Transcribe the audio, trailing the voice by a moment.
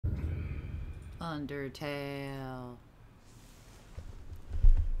Undertale.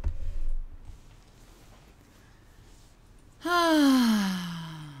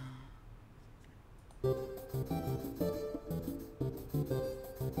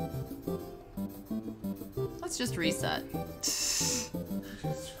 Let's just reset.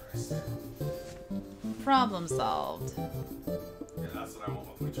 Problem solved. Yeah, that's what I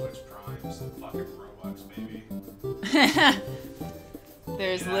want with my Twitch Prime. Some fucking Robux, baby.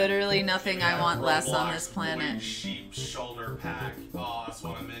 There's literally nothing I want less on this planet. Sheep shoulder pack. Oh, that's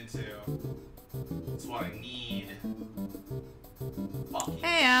what I'm into. That's what I need. Fucking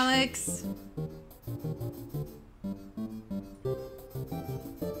hey, Alex.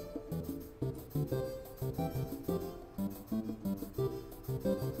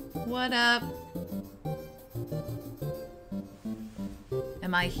 What up?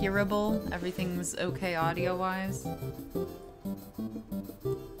 Am I hearable? Everything's okay audio-wise?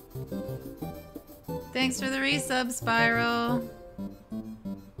 Thanks for the resub, Spiral.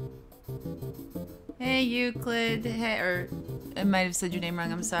 Hey, Euclid. Hey, or I might have said your name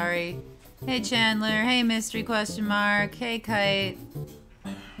wrong. I'm sorry. Hey, Chandler. Hey, Mystery question mark. Hey, Kite.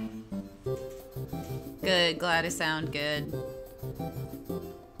 Good. Glad I sound good.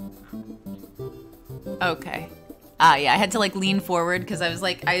 Okay. Yeah, I had to like lean forward because I was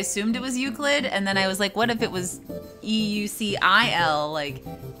like, I assumed it was Euclid, and then I was like, what if it was E-U-C-I-L, like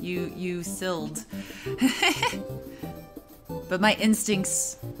you silled. But my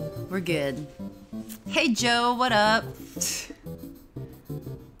instincts were good. Hey Joe, what up?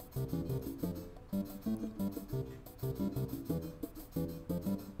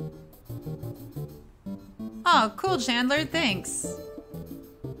 Oh, cool, Chandler, thanks.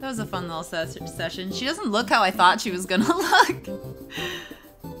 That was a fun little session. She doesn't look how I thought she was gonna look.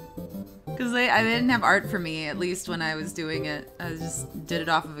 Because they didn't have art for me, at least when I was doing it. I just did it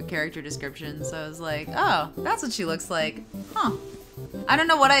off of a character description. So I was like, oh, that's what she looks like. Huh. I don't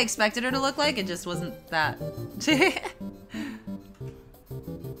know what I expected her to look like. It just wasn't that.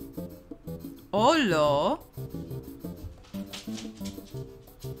 Hola.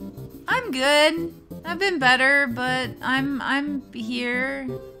 I'm good. I've been better, but I'm here.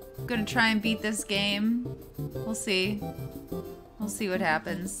 Gonna try and beat this game. We'll see. We'll see what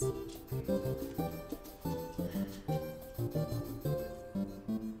happens.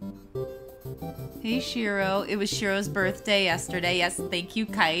 Hey Shiro, it was Shiro's birthday yesterday. Yes, thank you,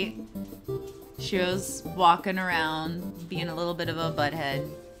 Kite. Shiro's walking around, being a little bit of a butthead.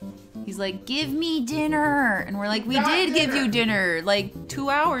 He's like, give me dinner! And we're like, we did give you dinner, like 2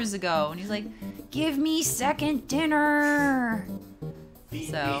 hours ago. And he's like, give me second dinner!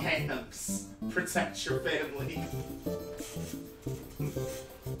 Feed me hams. Protect your family.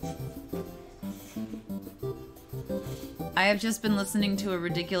 I have just been listening to a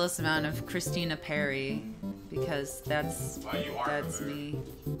ridiculous amount of Christina Perri because that's me.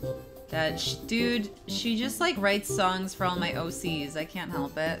 Dude, she just like writes songs for all my OCs. I can't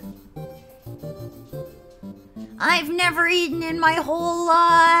help it. I've never eaten in my whole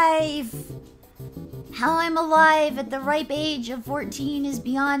life. How I'm alive at the ripe age of 14 is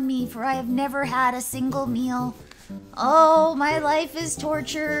beyond me, for I have never had a single meal. Oh, my life is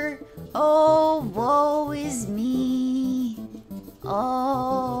torture. Oh, woe is me.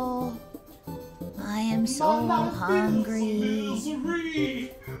 Oh, I am so hungry.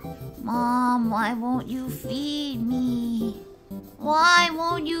 Mom, why won't you feed me? Why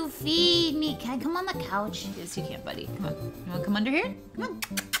won't you feed me? Can I come on the couch? Yes, you can, buddy. Come on. You want to come under here? Come on.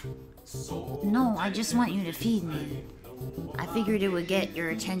 No, I just want you to feed me. I figured it would get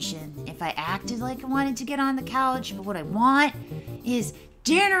your attention if I acted like I wanted to get on the couch, but what I want is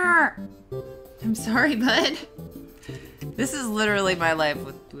dinner! I'm sorry, bud. This is literally my life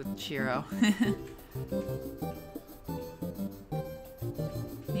with Shiro.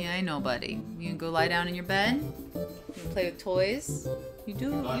 Yeah, I know, buddy. You can go lie down in your bed. You can play with toys. You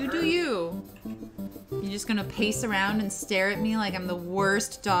do you. You're just gonna pace around and stare at me like I'm the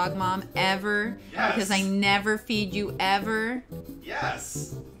worst dog mom ever. Yes. Because I never feed you ever.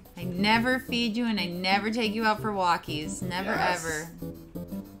 Yes. I never feed you and I never take you out for walkies. Never ever.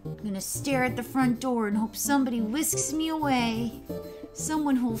 I'm gonna stare at the front door and hope somebody whisks me away.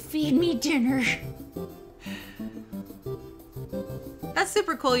 Someone who'll feed me dinner. That's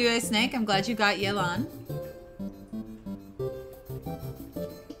super cool, UA Snake. I'm glad you got Yelan.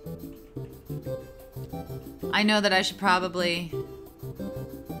 I know that I should probably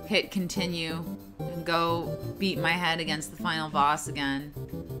hit continue and go beat my head against the final boss again.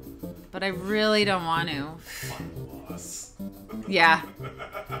 But I really don't want to. Final boss. Yeah.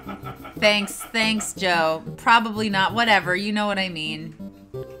 Thanks, Joe. Probably not. Whatever, you know what I mean.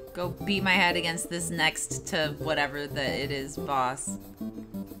 go beat my head against this next to whatever it is boss.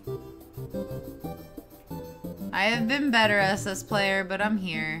 I have been better SS player, but I'm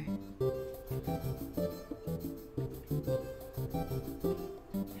here.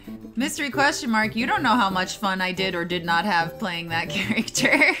 Mystery question mark, you don't know how much fun I did or did not have playing that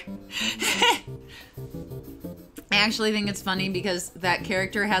character. I actually think it's funny because that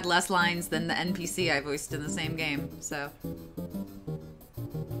character had less lines than the NPC I voiced in the same game, so.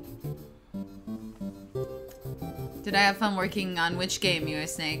 Did I have fun working on which game,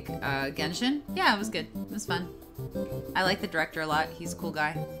 US Snake? Genshin? Yeah, it was good. It was fun. I like the director a lot. He's a cool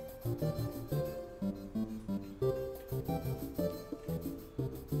guy.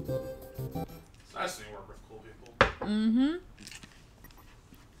 It's nice to work with cool people. Mm-hmm.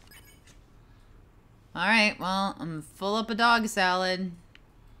 Alright, well, I'm full up of dog salad.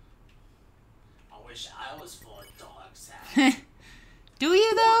 I wish I was full of dog salad. Do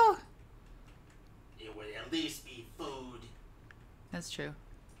you, though? It would at least be food. That's true.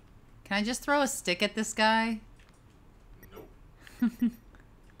 Can I just throw a stick at this guy? Nope.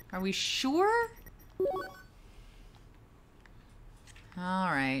 Are we sure?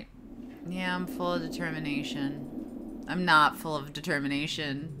 Alright. Yeah, I'm full of determination. I'm not full of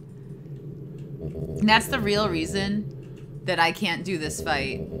determination. And that's the real reason that I can't do this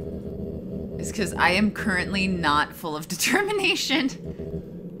fight. Is because I am currently not full of determination.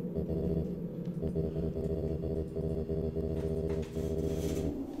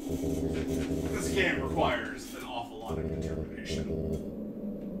 This game requires an awful lot of determination.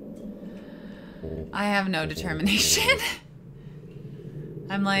 I have no determination.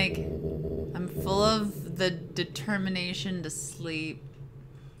 I'm full of the determination to sleep.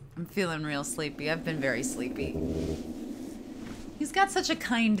 I'm feeling real sleepy. I've been very sleepy. He's got such a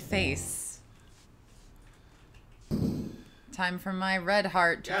kind face. Time for my red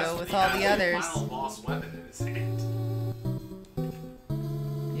heart to go with all the others. Final boss weapon in his hand.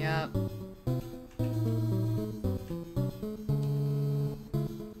 Yep.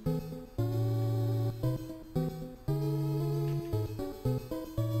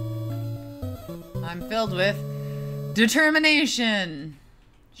 I'm filled with determination.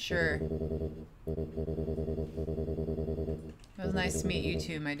 Sure. It was nice to meet you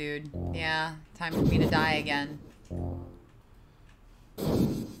too, my dude. Yeah, time for me to die again.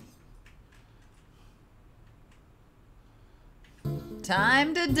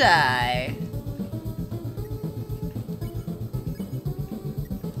 Time to die.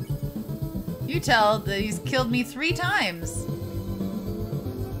 You tell that he's killed me 3 times.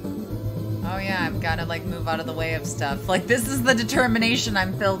 Oh yeah, I've got to like move out of the way of stuff. Like this is the determination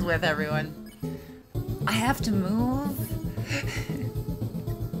I'm filled with, everyone. I have to move.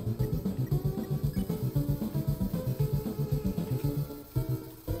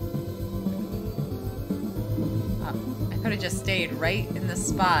 I could have just stayed right in the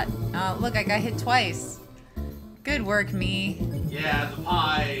spot. Oh, look, I got hit twice. Good work, me. Yeah, the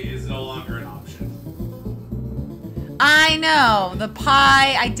pie is no longer an option. I know! The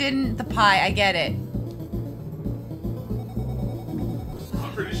pie, I get it.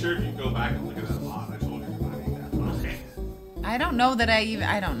 I'm pretty sure if you go back and look at that pot, I told you to not eat that pie. I don't know that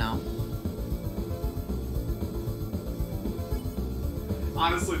I don't know.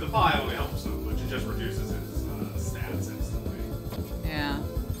 Honestly, the pie only helps him, which it just reduces his stats instantly. Yeah.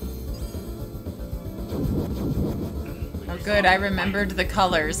 Oh good, I remembered the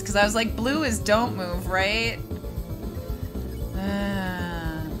colors, because I was like, blue is don't move, right?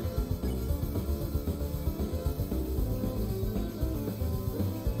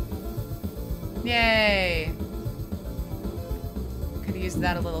 Yay! Could have used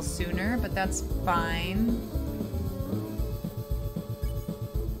that a little sooner, but that's fine.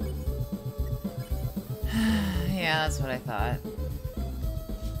 Yeah, that's what I thought.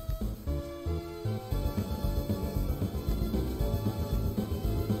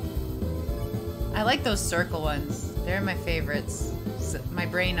 I like those circle ones. They're my favorites. My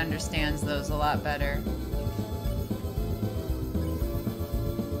brain understands those a lot better.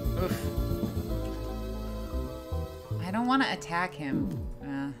 Oof. I don't want to attack him.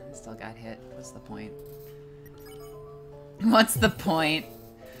 I still got hit. What's the point? What's the point?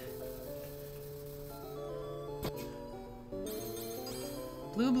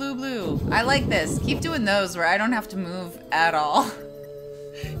 Blue, blue, blue. I like this. Keep doing those where I don't have to move at all.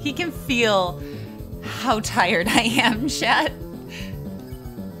 He can feel how tired I am, chat.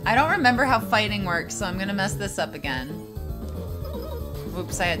 I don't remember how fighting works, so I'm gonna mess this up again.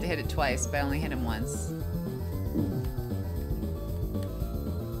 Oops, I had to hit it twice, but I only hit him once.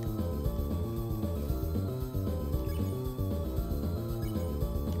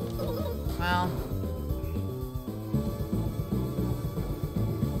 Well.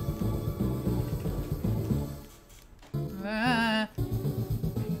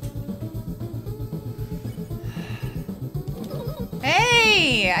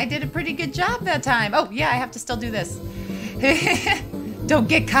 Hey! I did a pretty good job that time. Oh, yeah, I have to still do this. Don't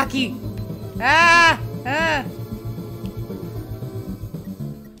get cocky. Ah! Ah!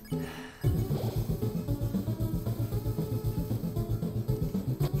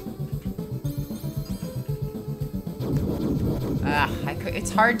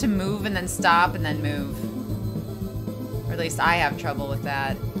 It's hard to move and then stop and then move. Or at least I have trouble with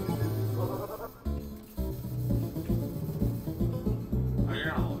that. Oh, you're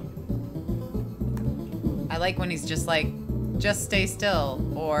not alone. I like when he's just like, just stay still,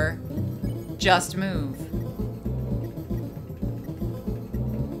 or just move.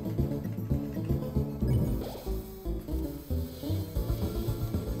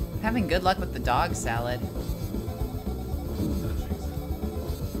 Having good luck with the dog salad.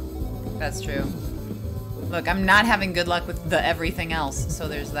 That's true. Look, I'm not having good luck with the everything else, so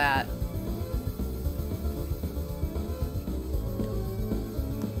there's that.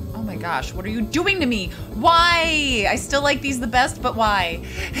 Oh my gosh, what are you doing to me? Why? I still like these the best, but why?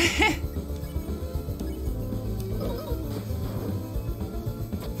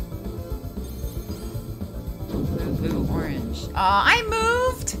 Blue, blue, orange. Aw, I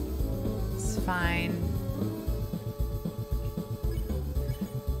moved! It's fine.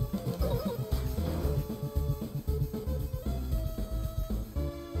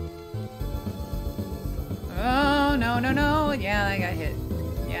 Oh, no, no, no. Yeah, I got hit.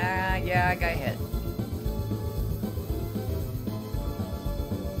 Yeah, I got hit.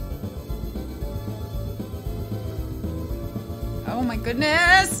 Oh my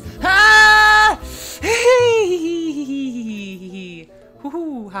goodness! Ah!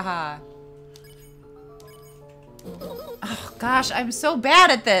 Hoo-hoo, haha. Oh gosh, I'm so bad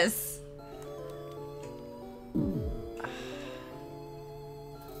at this.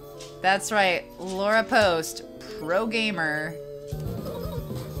 That's right, Laura Post, pro gamer.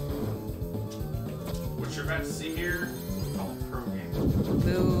 What you're about to see here, called pro gamer.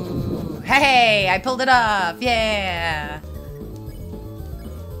 Ooh. Hey, I pulled it off, yeah.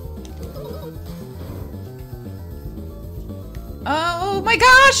 Oh my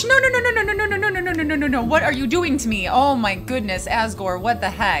gosh! No, no, no, no, no, no, no, no, no, no, no, no, no, no. What are you doing to me? Oh my goodness, Asgore, what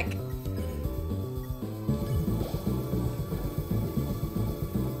the heck?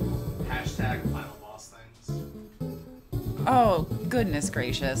 Hashtag final boss things. Oh, goodness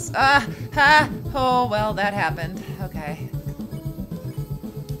gracious. Oh, well, that happened. Okay.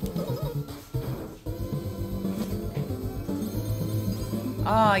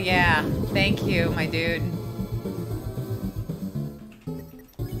 Oh, yeah. Thank you, my dude.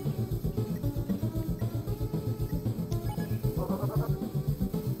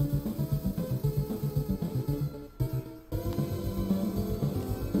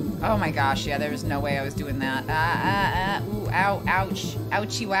 Oh my gosh, yeah, there was no way I was doing that. Ooh, ow, ouch.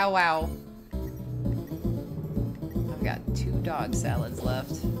 Ouchie, wow, wow. I've got 2 dog salads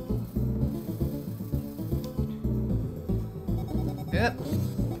left. Yep.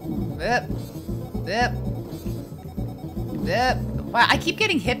 Yep. Yep. Yep. Wow, I keep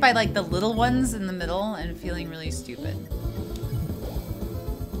getting hit by like the little ones in the middle and feeling really stupid.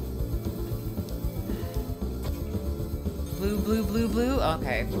 Blue, blue, blue, blue.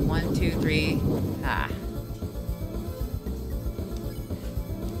 Okay, 1, 2, 3. Ah.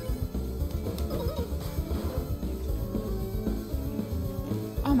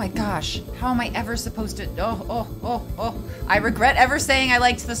 Oh my gosh, how am I ever supposed to... Oh. I regret ever saying I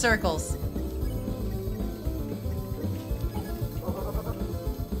liked the circles.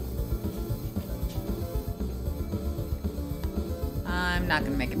 I'm not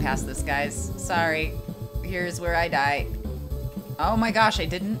gonna make it past this, guys. Sorry. Here's where I die. Oh my gosh, I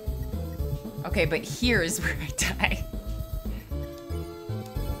didn't. Okay, but here is where I die.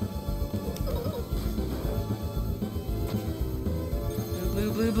 Blue,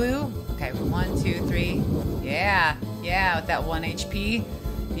 blue, blue, blue. Okay, 1, 2, 3. Yeah, yeah, with that 1 HP.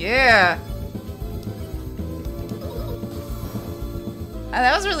 Yeah.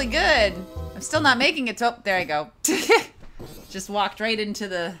 That was really good. I'm still not making it. Oh, there I go. Just walked right into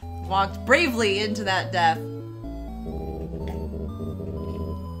the... Walked bravely into that death.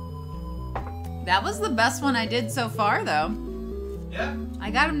 That was the best one I did so far, though. Yeah.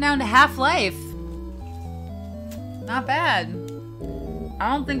 I got him down to half life. Not bad.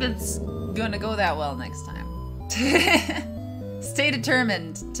 I don't think it's gonna go that well next time. Stay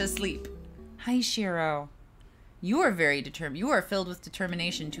determined to sleep. Hi, Shiro. You are very determined. You are filled with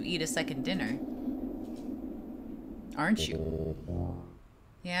determination to eat a second dinner. Aren't you?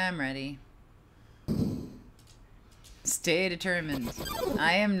 Yeah, I'm ready. Stay determined.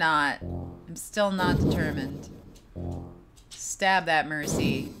 I am not. I'm still not determined. Stab that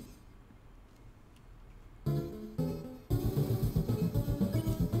Mercy.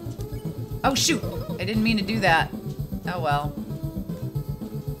 Oh, shoot! I didn't mean to do that. Oh, well.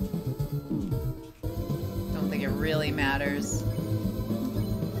 Don't think it really matters.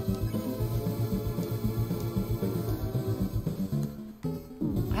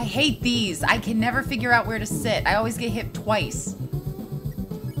 I hate these. I can never figure out where to sit. I always get hit twice.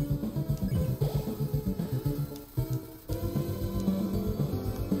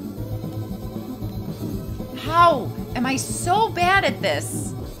 How am I so bad at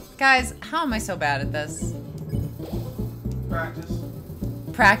this? Guys, how am I so bad at this? Practice.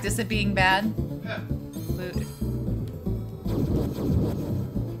 Practice at being bad? Yeah. Loot.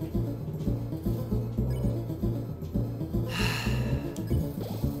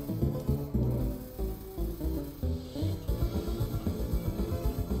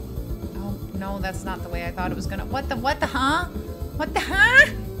 Oh, no, that's not the way I thought it was gonna. What the, huh? What the, huh?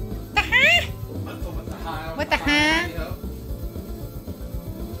 The huh? What the huh?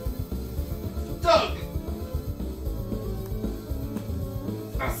 Doug!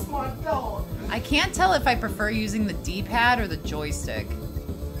 That's my dog. I can't tell if I prefer using the D-pad or the joystick.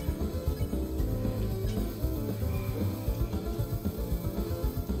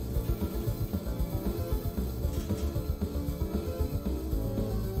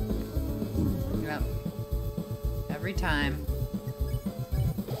 Yep. Every time.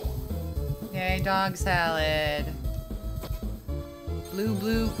 Yay, dog salad. Blue,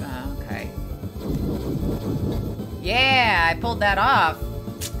 blue. Oh, okay. Yeah, I pulled that off.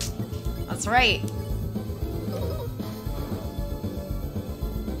 That's right.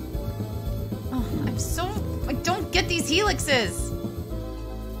 Oh, I don't get these helixes.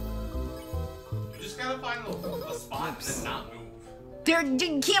 You just gotta find the spot and not move.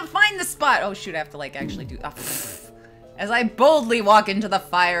 You can't find the spot. Oh shoot, I have to like actually do. Oh. As I boldly walk into the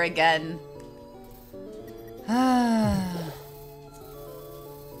fire again.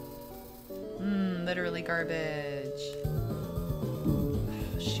 Literally garbage. Oh,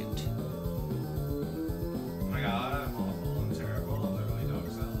 shoot. Oh my god, I'm awful and terrible. I'm literally dog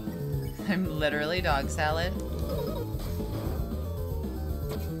salad. I'm literally dog salad.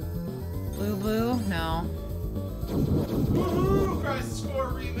 Blue, blue? No. Woohoo! Crisis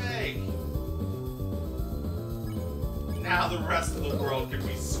Core remake! Now the rest of the world can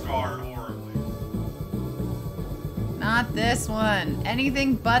be scarred horribly. Not this one.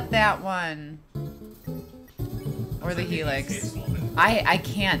 Anything but that one. Or the helix. I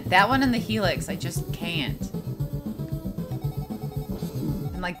can't. That one and the helix, I just can't.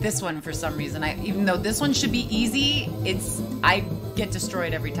 And like this one for some reason, even though this one should be easy, I get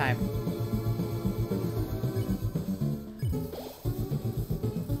destroyed every time.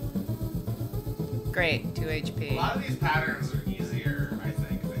 Great, 2 HP. A lot of these patterns are easier, I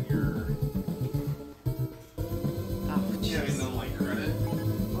think, than your... Oh, jeez. Giving them, like, credit.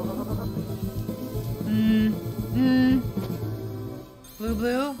 Blue,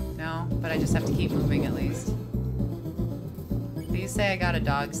 blue? No, but I just have to keep moving at least. Please say I got a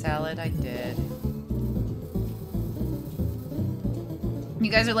dog salad. I did.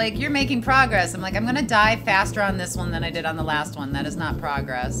 You guys are like, you're making progress. I'm like, I'm gonna die faster on this one than I did on the last one. That is not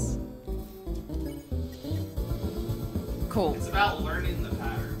progress. Cool. It's about learning the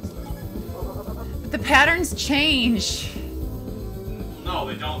patterns, though. But the patterns change. No,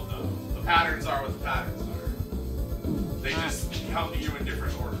 they don't, though. The patterns are what the patterns are. They just come to you in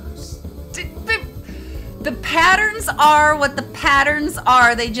different orders. The patterns are what the patterns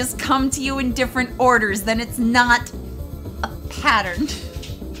are. They just come to you in different orders. Then it's not a pattern.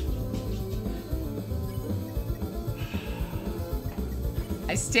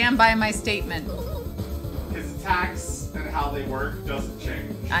 I stand by my statement. His attacks and how they work doesn't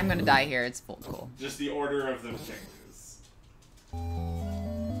change. I'm gonna die here. It's full cool. Just the order of them changes.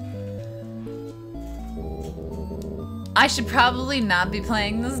 I should probably not be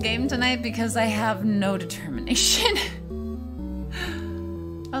playing this game tonight because I have no determination.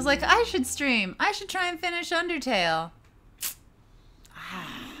 I was like, I should stream. I should try and finish Undertale.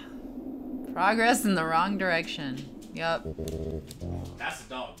 Progress in the wrong direction. Yup. That's a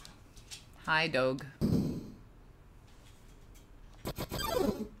dog. Hi, dog.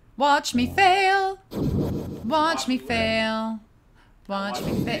 Watch me fail. Watch me fail. Watch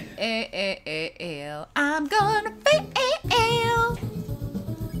me fail. I'm gonna fail.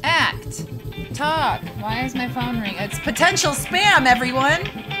 Act. talk. Why is my phone ringing? It's potential spam, everyone.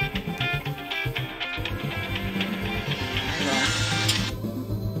 I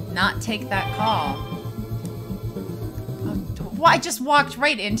will not take that call. Well, I just walked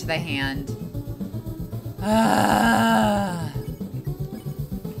right into the hand. I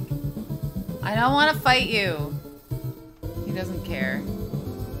don't want to fight you. He doesn't care.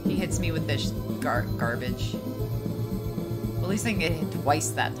 He hits me with this garbage. Well, at least I can get hit twice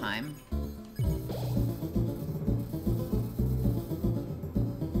that time.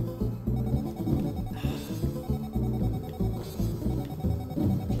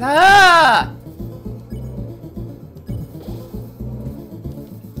 Ah!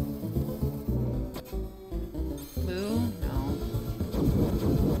 Blue? No.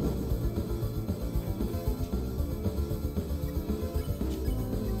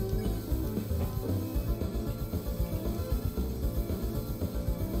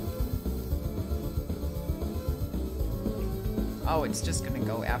 Oh, it's just gonna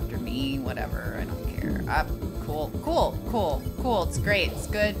go after me. Whatever. I don't care. Cool. Cool. Cool. Cool. It's great. It's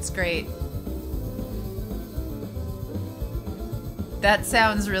good. It's great. That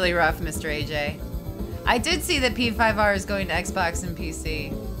sounds really rough, Mr. AJ. I did see that P5R is going to Xbox and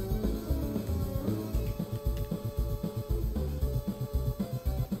PC.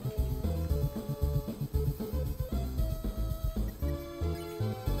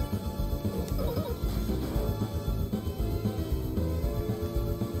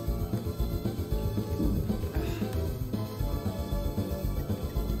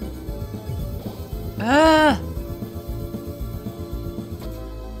 Ah!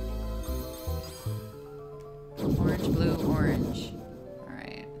 Orange, blue, orange.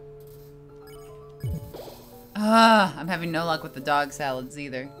 Alright. Ah! I'm having no luck with the dog salads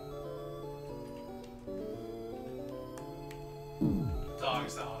either. Dog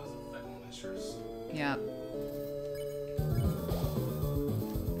salad is delicious. Yeah.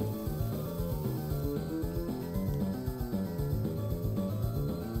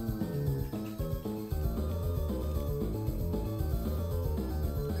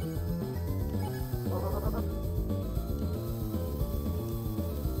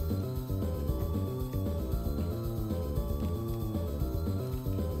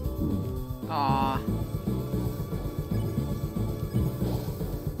 Aw.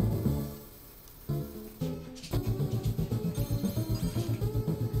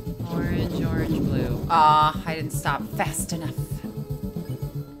 Orange, orange, blue. Aw, I didn't stop fast enough.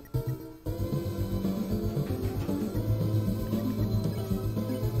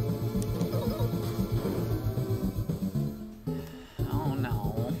 Oh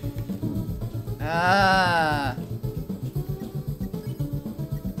no. Ah.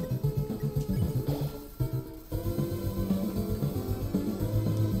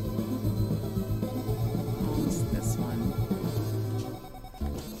 This one.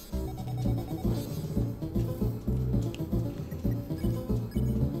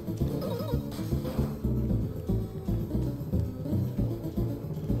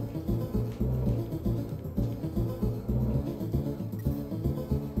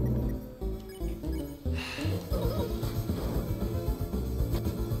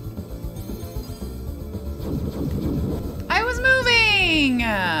 I was moving!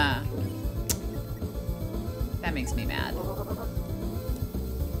 That makes me mad.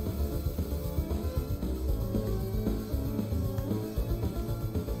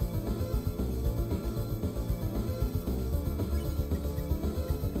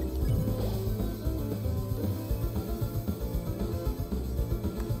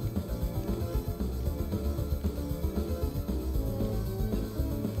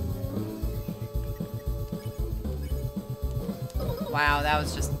 Wow, that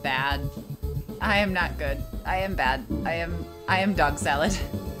was just bad. I am not good. I am bad. I am dog salad.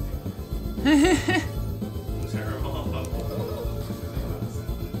 Terrible.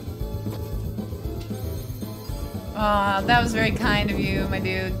 Aw, that was very kind of you, my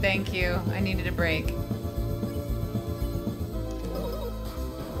dude. Thank you. I needed a break.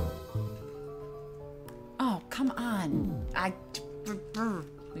 Oh, come on. At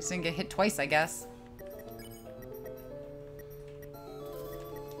least I didn't get hit twice, I guess.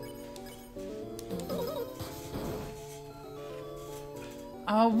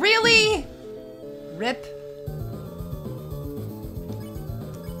 Oh, really? Rip.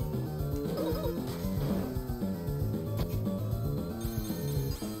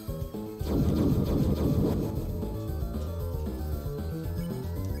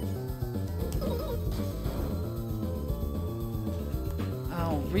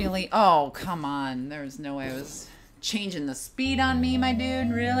 Oh, really? Oh, come on. There's no way I was changing the speed on me, my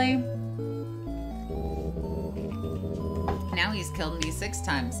dude. Really? now he's killed me 6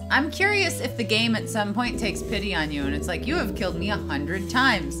 times. I'm curious if the game at some point takes pity on you and it's like, you have killed me 100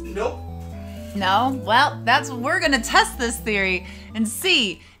 times. Nope. No? Well, we're gonna test this theory and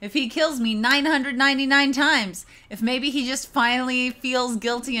see if he kills me 999 times. If maybe he just finally feels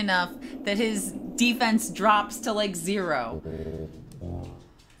guilty enough that his defense drops to like 0.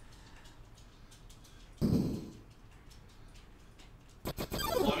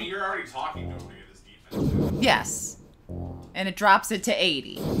 Well, I mean, you're already talking to him to get his defense. Yes. And it drops it to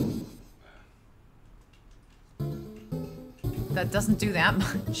 80. That doesn't do that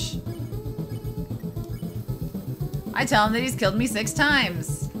much. I tell him that he's killed me 6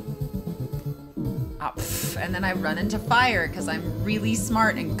 times. Oh, and then I run into fire because I'm really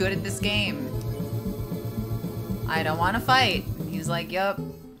smart and good at this game. I don't want to fight. And he's like, yup.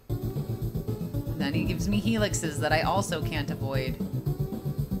 And then he gives me helixes that I also can't avoid.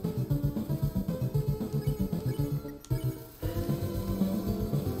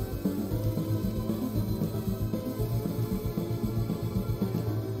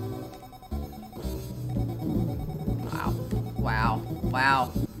 Wow.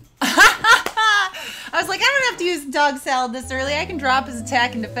 Wow. I was like, I don't have to use dog salad this early. I can drop his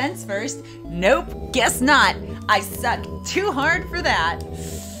attack and defense first. Nope, guess not. I suck too hard for that.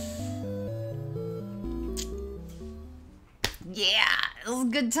 Yeah, it was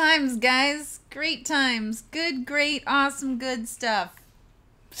good times, guys. Great times. Good, great, awesome, good stuff.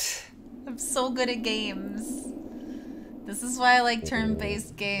 I'm so good at games. This is why I like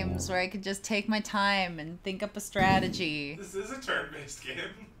turn-based games, where I could just take my time and think up a strategy. This is a turn-based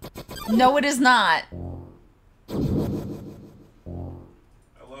game. No, it is not. I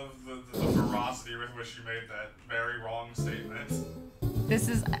love the ferocity with which you made that very wrong statement. This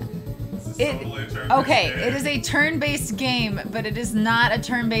is totally a turn-based okay, game. it is a turn-based game, but it is not a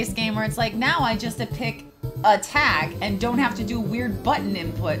turn-based game where it's like, now I just pick attack and don't have to do weird button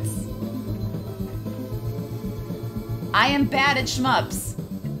inputs. I am bad at shmups.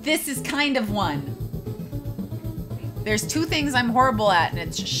 This is kind of one. There's 2 things I'm horrible at, and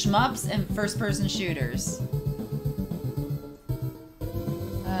it's shmups and first-person shooters.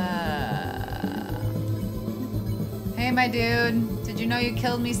 Hey, my dude. Did you know you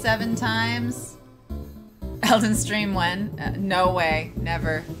killed me 7 times? Elden Stream when? No way.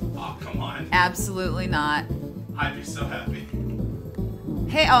 Never. Oh, come on. Absolutely not. I'd be so happy.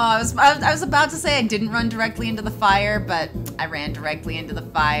 Hey, oh, I was about to say I didn't run directly into the fire, but I ran directly into the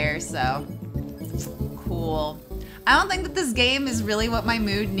fire, so cool. I don't think that this game is really what my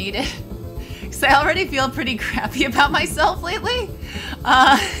mood needed, because I already feel pretty crappy about myself lately.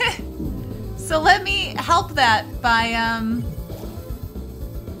 So let me help that by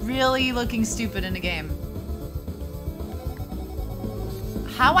really looking stupid in a game.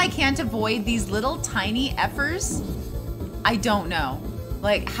 How I can't avoid these little tiny effers, I don't know.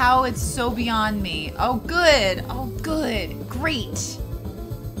 Like, how it's so beyond me. Oh, good. Oh, good. Great.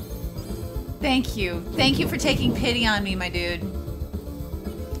 Thank you. Thank you for taking pity on me, my dude.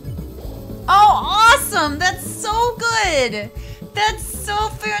 Oh, awesome. That's so good. That's so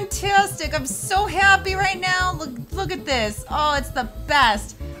fantastic. I'm so happy right now. Look at this. Oh, it's the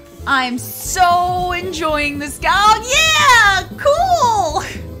best. I'm so enjoying this guy. Oh, yeah. Cool.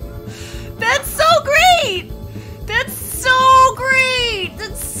 That's so great. That's so great!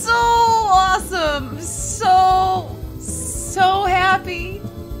 That's so awesome! So happy.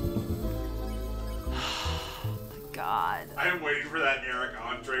 Oh my god. I am waiting for that Eric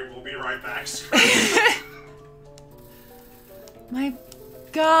Andre will be right back. My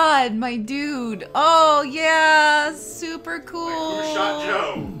god, my dude. Oh yeah, super cool. Wait, who shot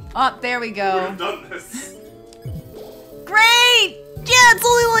Joe? Oh, there we Who would go. have done this? Great! Yeah, it's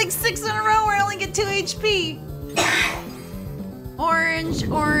only like 6 in a row where I only get 2 HP. Orange,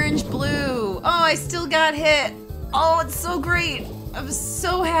 orange, blue. Oh, I still got hit. Oh, it's so great. I'm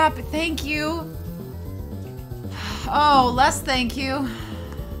so happy. Thank you. Oh, less thank you.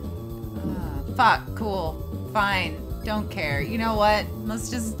 Fuck, cool. Fine. Don't care. You know what? Let's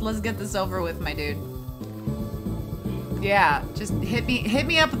get this over with, my dude. Yeah, just hit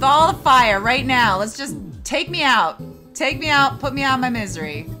me up with all the fire right now. Let's just take me out. Take me out, put me out of my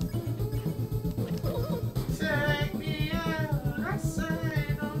misery.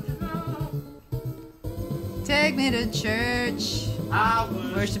 Take me to church.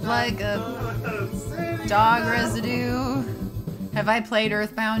 Worship like a dog residue. Have I played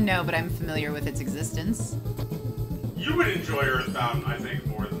Earthbound? No, but I'm familiar with its existence. You would enjoy Earthbound, I think,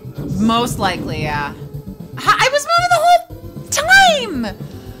 more than this. Most likely, yeah. I was moving the whole time!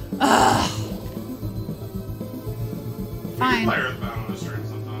 Ugh. We Fine. could play Earthbound on a stream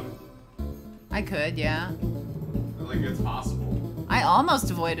sometime. I could, yeah. At like it's possible. I almost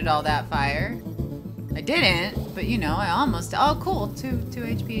avoided all that fire. I didn't, but you know, I almost. Oh, cool. 2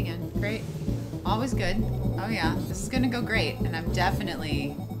 HP again. Great. Always good. Oh yeah, this is gonna go great, and I'm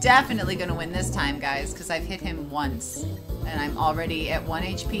definitely gonna win this time, guys, because I've hit him once, and I'm already at 1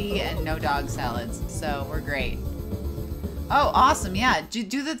 HP and no dog salads, so we're great. Oh, awesome! Yeah, do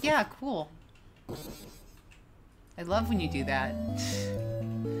the yeah, cool. I love when you do that.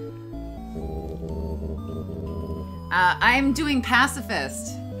 I'm doing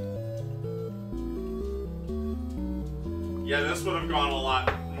pacifist. Yeah, this would have gone a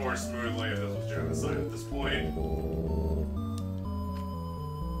lot more smoothly if this was genocide at this point.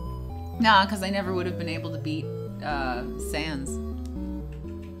 Nah, because I never would have been able to beat Sans.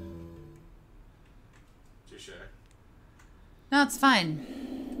 Touché. No, it's fine.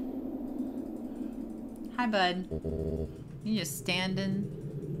 Hi, bud. You just standing?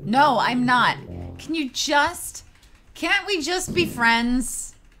 No, I'm not. Can you just... Can't we just be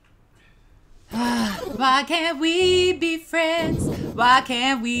friends? Why can't we be friends? Why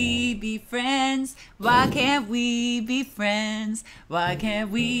can't we be friends? Why can't we be friends? Why can't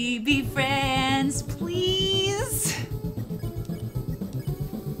we be friends? Please?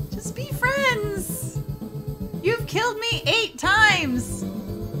 Just be friends. You've killed me 8 times.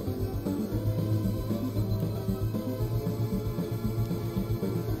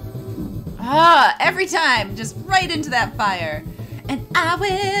 Every time, just right into that fire. And I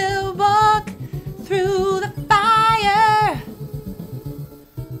will walk through the fire.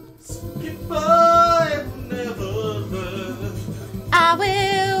 Goodbye, never love. I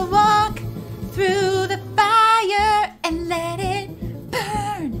will walk through the fire and let it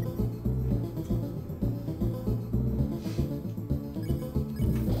burn.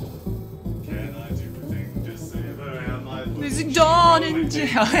 Can I do a thing to save her? Am I Is dawn and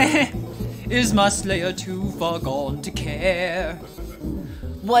is my slayer too far gone to care?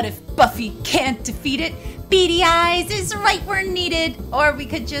 What if Buffy can't defeat it? Beady eyes is right where needed. Or we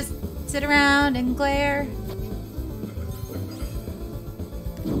could just sit around and glare.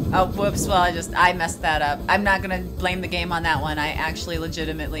 Oh, whoops. Well, I messed that up. I'm not gonna blame the game on that one. I actually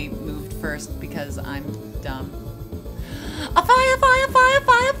legitimately moved first because I'm dumb. A fire, fire, fire,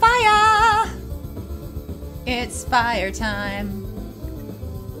 fire, fire! It's fire time.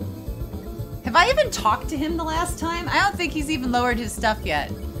 Have I even talked to him the last time? I don't think he's even lowered his stuff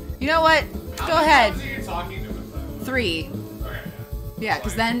yet. You know what? Go ahead. How many times are you talking to him, though? 3. Okay, Yeah,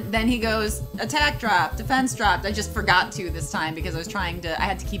 because then he goes, attack drop, defense dropped. I just forgot to this time because I was trying to, I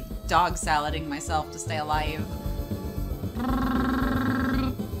had to keep dog salading myself to stay alive.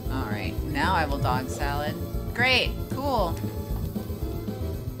 Alright, now I will dog salad. Great, cool.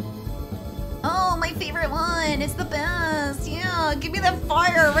 Oh, my favorite one. It's the best. Yeah, give me that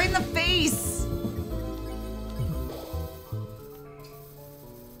fire right in the face.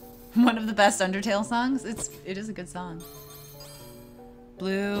 One of the best Undertale songs. It is a good song.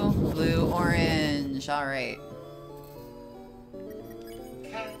 Blue, blue, orange. All right.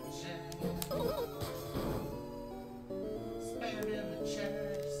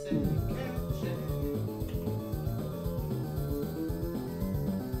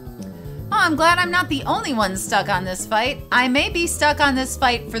 Oh, I'm glad I'm not the only one stuck on this fight. I may be stuck on this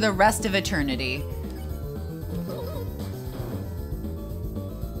fight for the rest of eternity.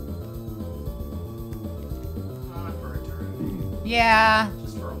 For eternity. Yeah.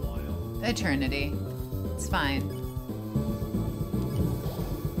 Just for a while. Eternity. It's fine.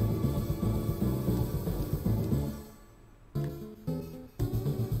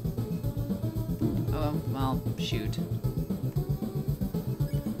 Oh, well, shoot.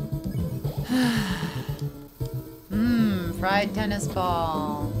 Fried tennis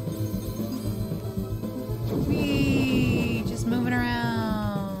ball. Whee! Just moving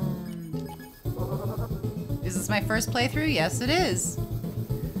around. Is this my first playthrough? Yes, it is.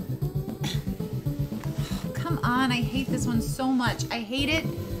 Come on, I hate this one so much. I hate it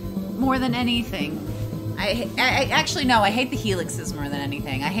more than anything. I actually, no, I hate the helixes more than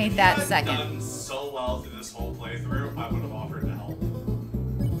anything. I hate that second. If you had done so well through this whole playthrough, I would have offered to help.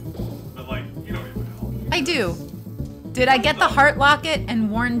 But, like, you don't even help. I do. Did I get the heart locket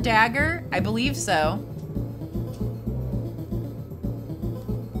and worn dagger? I believe so.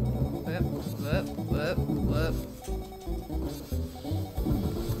 Whoop, whoop, whoop, whoop.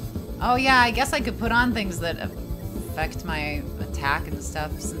 Oh yeah, I guess I could put on things that affect my attack and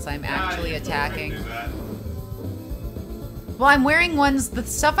stuff since I'm actually attacking. Well, I'm wearing ones, the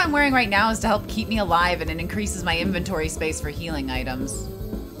stuff I'm wearing right now is to help keep me alive and it increases my inventory space for healing items.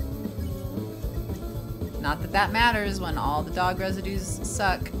 Not that that matters when all the dog residues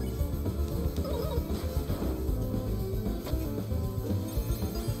suck.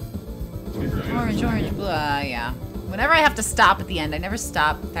 Orange, orange, blue. Yeah. Whenever I have to stop at the end, I never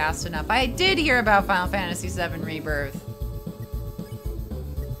stop fast enough. I did hear about Final Fantasy VII Rebirth.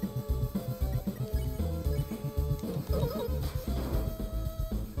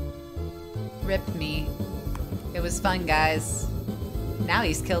 Ripped me. It was fun, guys. Now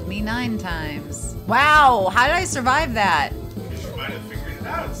he's killed me 9 times. Wow, how did I survive that? Because you might have figured it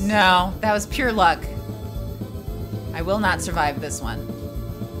out. No, that was pure luck. I will not survive this one.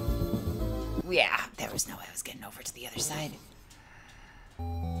 Yeah, there was no way I was getting over to the other side.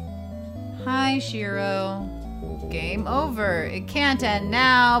 Hi, Shiro. Game over. It can't end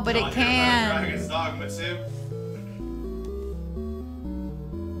now, but it can. Dragon's dogma too.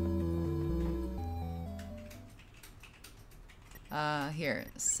 Here,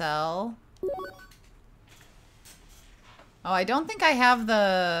 sell. Oh, I don't think I have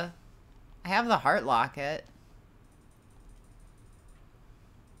the... I have the heart locket.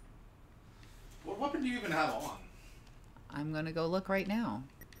 What weapon do you even have on? I'm gonna go look right now.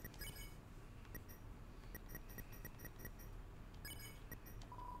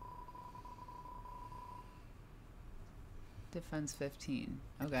 Defense 15.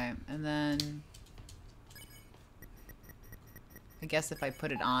 Okay, and then... I guess if I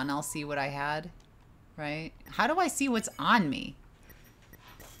put it on, I'll see what I had. Right? How do I see what's on me?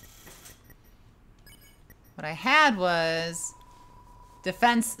 What I had was...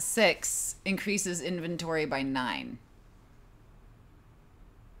 Defense 6 increases inventory by 9.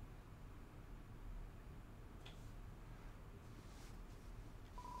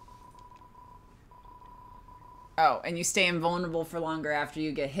 Oh, and you stay invulnerable for longer after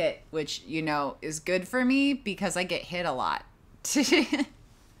you get hit, which, you know, is good for me because I get hit a lot.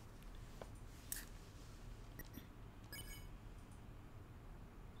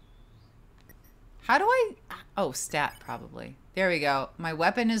 How do I... Oh, stat, probably. There we go. My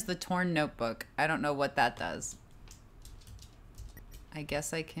weapon is the torn notebook. I don't know what that does. I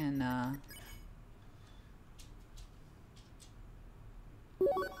guess I can,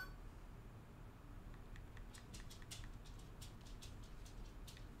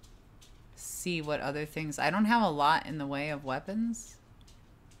 see what other things... I don't have a lot in the way of weapons.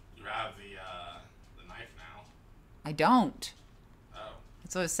 You have the knife now. I don't. Oh.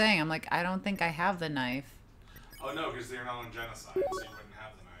 That's what I was saying. I'm like, I don't think I have the knife. Oh, no, because they're not on genocide, so you wouldn't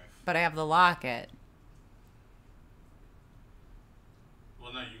have the knife. But I have the locket.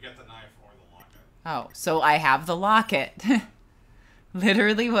 Well, no, you get the knife or the locket. Oh, so I have the locket.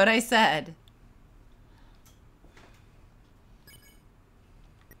 Literally what I said.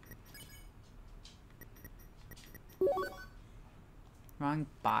 Wrong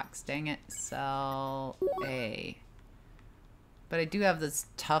box. Dang it. Sell A. But I do have this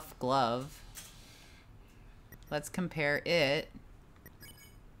tough glove. Let's compare it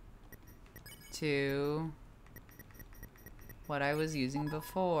to what I was using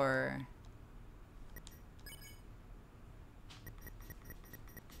before.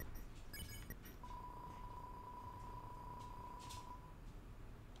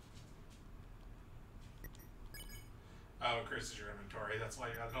 Oh, it increases your inventory. That's why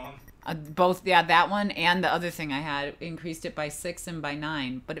you got it on? Both, yeah, that one and the other thing I had increased it by 6 and by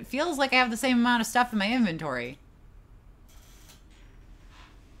 9. But it feels like I have the same amount of stuff in my inventory.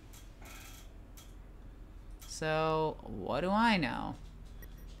 So, what do I know?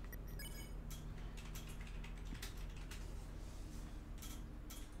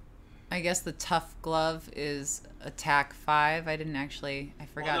 I guess the tough glove is attack 5. I didn't actually... I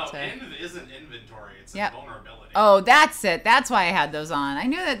forgot to... Well, no, End isn't inventory. It's vulnerability. Oh, that's it. That's why I had those on. I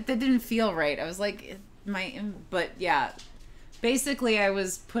knew that didn't feel right. I was like, but yeah. Basically, I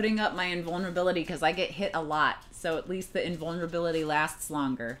was putting up my invulnerability because I get hit a lot. So at least the invulnerability lasts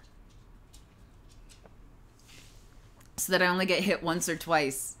longer. So that I only get hit once or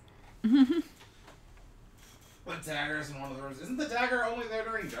twice. The dagger is in one of the rooms. Isn't the dagger only there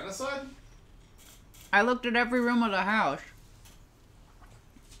during genocide? I looked at every room of the house.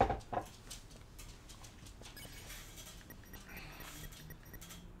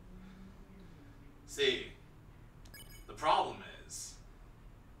 See, the problem is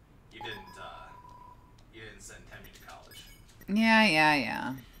you didn't send Temmie to college.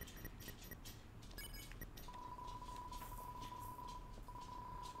 Yeah.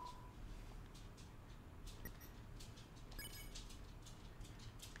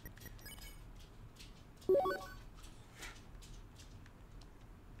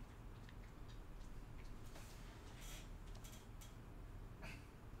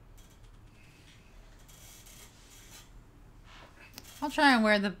 I'll try and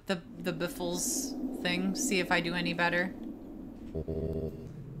wear the Biffles thing, see if I do any better.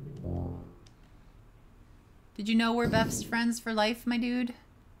 Did you know we're best friends for life, my dude?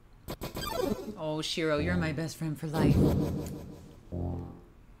 Oh, Shiro, you're my best friend for life.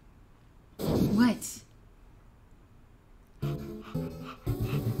 What?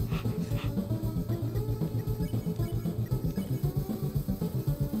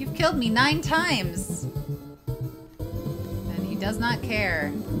 You've killed me 9 times. And he does not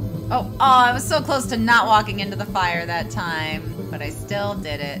care. Oh, I was so close to not walking into the fire that time, but I still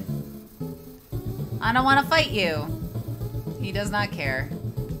did it. I don't want to fight you. He does not care.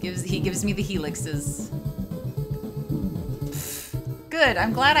 He gives me the helixes. Good,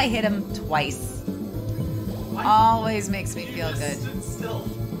 I'm glad I hit him twice. What? Always makes me feel good. Stood still.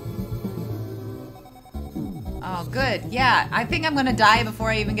 Oh, good. Yeah, I think I'm gonna die before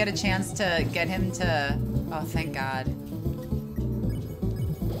I even get a chance to get him to... Oh, thank God.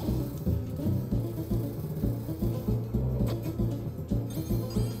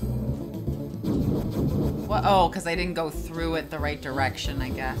 What? Oh, because I didn't go through it the right direction, I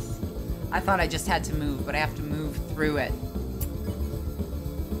guess. I thought I just had to move, but I have to move through it.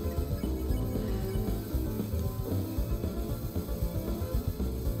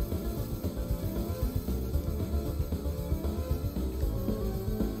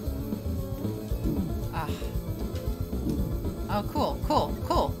 Oh, cool, cool,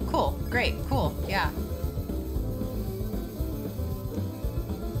 cool, cool. Great, cool, yeah.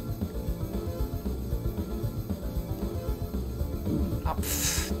 Oh,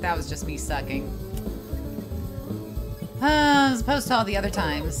 pfft, that was just me sucking. As opposed to all the other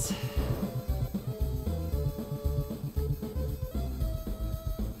times.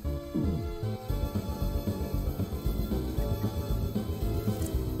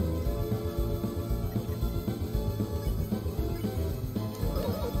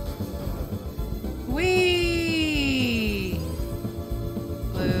 Whee!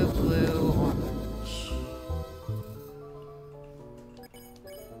 Blue, blue, orange.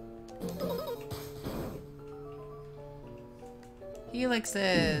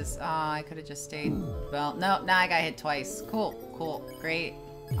 Helixes. Oh, I could have just stayed. Well, no, now I got hit twice. Cool, cool, great,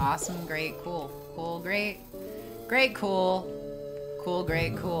 awesome, great, cool, cool, great, great, cool, cool,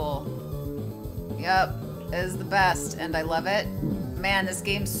 great, cool. Yep, it is the best, and I love it. Man, this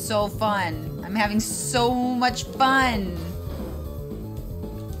game's so fun. I'm having so much fun.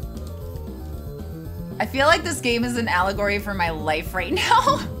 I feel like this game is an allegory for my life right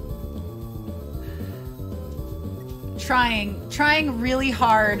now. Trying really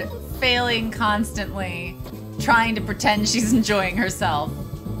hard, failing constantly, trying to pretend she's enjoying herself.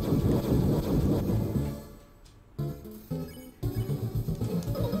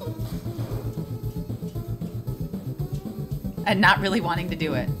 And not really wanting to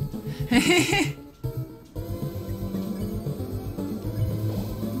do it.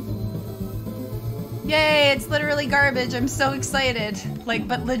 Yay, it's literally garbage. I'm so excited. Like,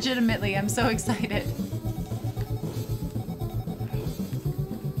 but legitimately, I'm so excited.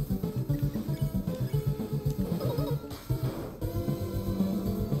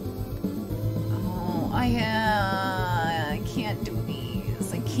 Oh, I can't do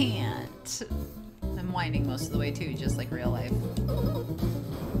these. I can't. I'm whining most of the way too, just like real life.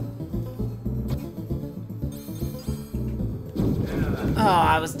 Oh,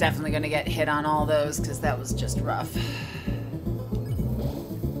 I was definitely gonna get hit on all those because that was just rough.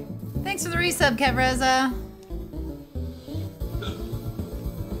 Thanks for the resub, Kevreza.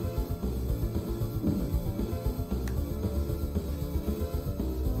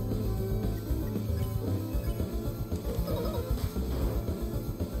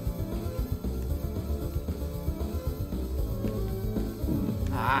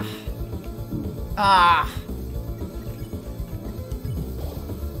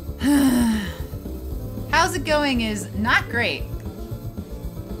 How's it going is not great.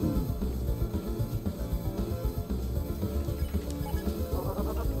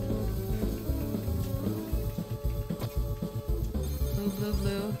 Blue, blue,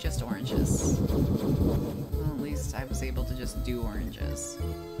 blue, just oranges. Well, at least I was able to just do oranges.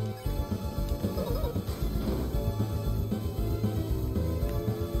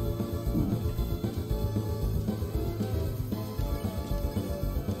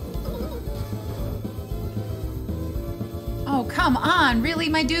 Oh, come on. Really,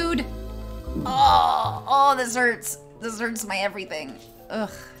 my dude? Oh, this hurts. This hurts my everything. Ugh.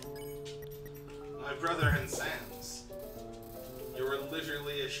 My brother and Sans. You were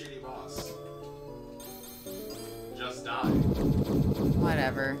literally a shitty boss. Just die.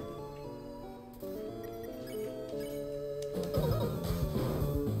 Whatever.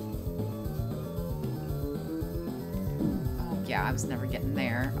 Oh, yeah. yeah, I was never getting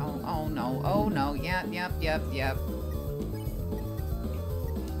there. Oh no, oh no, yep.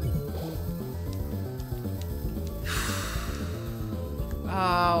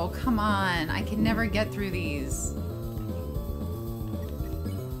 Oh, come on. I can never get through these.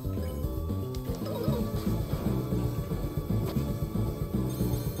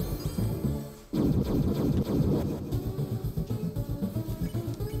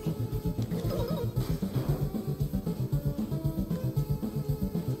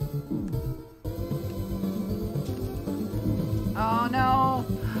 Oh no.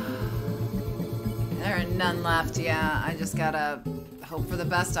 There are none left. Yeah, I just gotta hope for the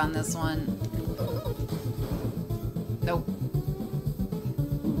best on this one. Nope.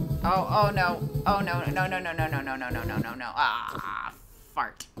 Oh no. Oh no. No. Ah,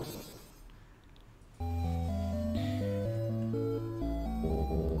 fart.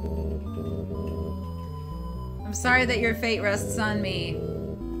 I'm sorry that your fate rests on me.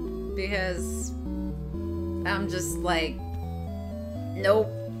 Because I'm just like, nope.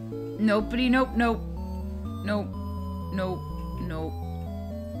 Nopey, nope.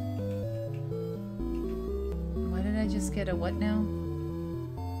 Why did I just get a what now?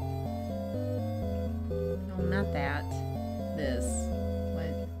 No, not that. This.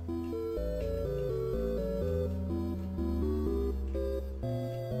 What?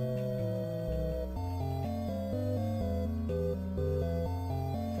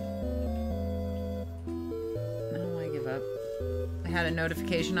 No, I give up. I had a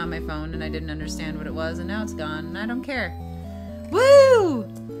notification on my phone and I didn't understand what it was, and now it's gone and I don't care. Woo!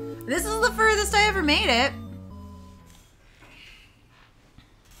 This is the furthest I ever made it.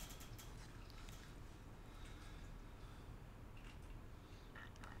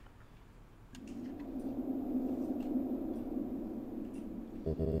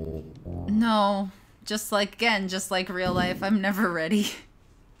 No, just like real life, I'm never ready.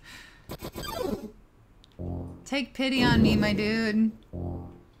 Take pity on me, my dude.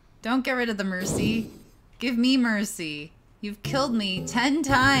 Don't get rid of the mercy. Give me mercy. You've killed me 10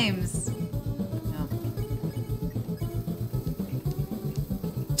 times. No.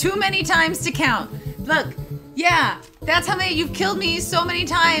 Too many times to count. Look, yeah, that's how many you've killed me so many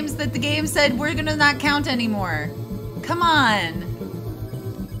times that the game said we're gonna not count anymore. Come on.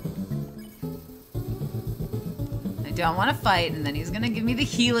 I don't want to fight, and then he's gonna give me the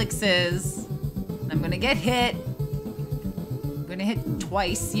helixes. And I'm gonna get hit. I'm gonna hit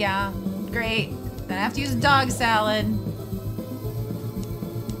twice, yeah. Great. Then I have to use dog salad.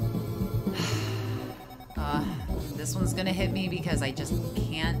 This one's gonna hit me because I just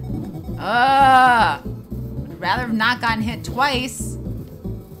can't. Would rather have not gotten hit twice.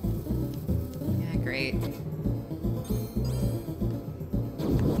 Yeah, great.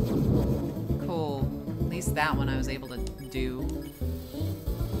 Cool. At least that one I was able to do.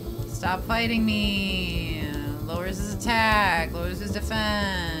 Stop fighting me. Lowers his attack, lowers his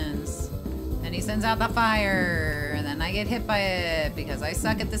defense. Then he sends out the fire, and then I get hit by it because I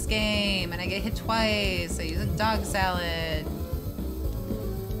suck at this game, and I get hit twice. I use a dog salad.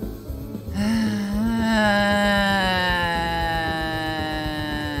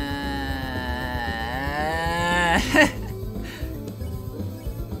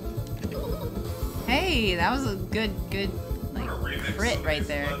 Hey, that was a good like crit right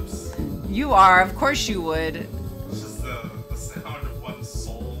there. Lips. You are, of course you would. It's just the sound of one's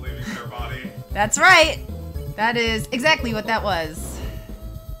soul leaving their body. That's right. That is exactly what that was.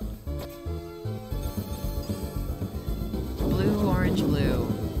 Blue, orange, blue.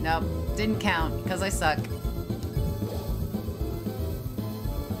 Nope, didn't count because I suck.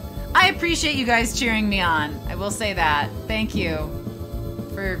 I appreciate you guys cheering me on. I will say that. Thank you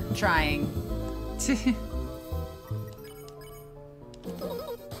for trying.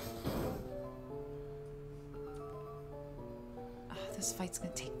 This fight's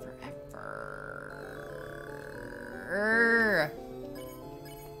gonna take forever.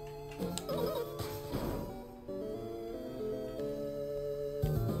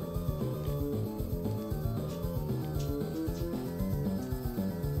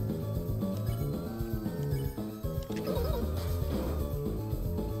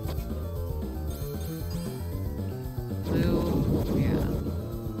 Blue, yeah.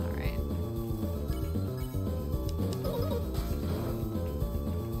 All right.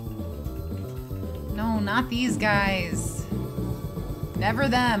 No, not these guys. Never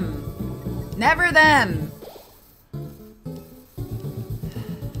them. Never them.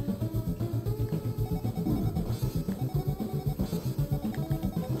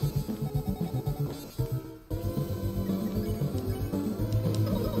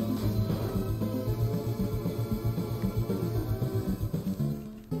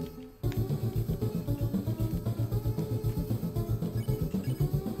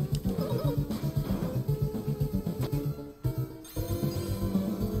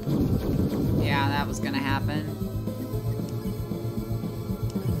 that was gonna happen.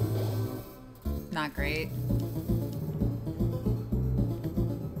 Not great.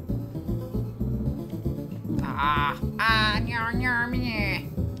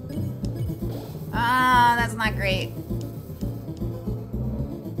 That's not great.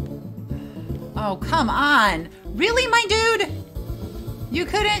 Oh, come on. Really, my dude? You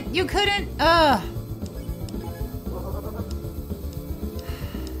couldn't, ugh.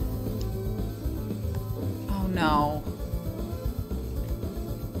 Oh, no.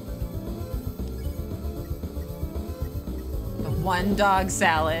 The one dog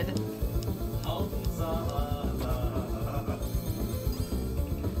salad.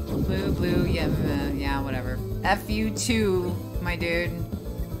 Blue, yeah, whatever. F you too, my dude.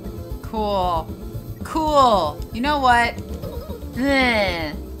 Cool. You know what?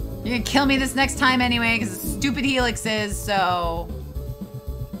 Ugh. You're gonna kill me this next time anyway, because the stupid helixes, so...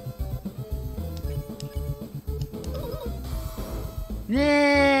 Ugh.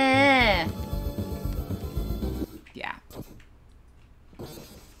 Yeah.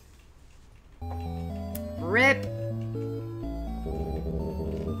 Rip.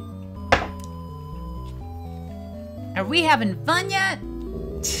 Are we having fun yet?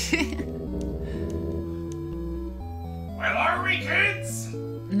 Well, are we, kids?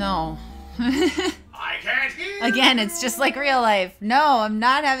 No. I can't hear. Again, it's just like real life. No, I'm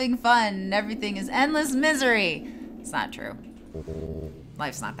not having fun. Everything is endless misery. It's not true.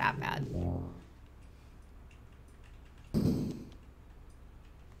 Life's not that bad.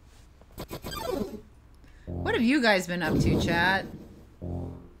 What have you guys been up to, chat?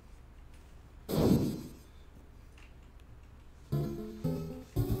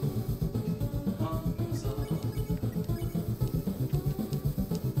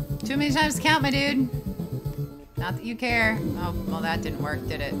 Too many times to count, my dude. Not that you care. Oh, well, that didn't work,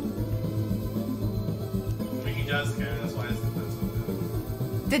 did it? I mean, he does care. That's why his defense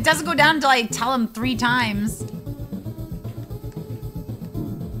went down. It doesn't go down until I tell him 3 times.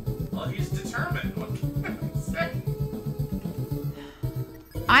 Well, he's determined. What can I say?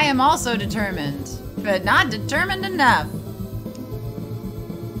 I am also determined, but not determined enough.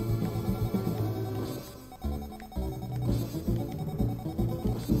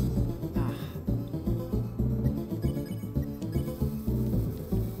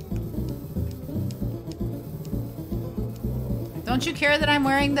 Don't you care that I'm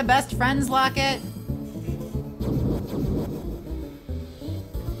wearing the best friends locket?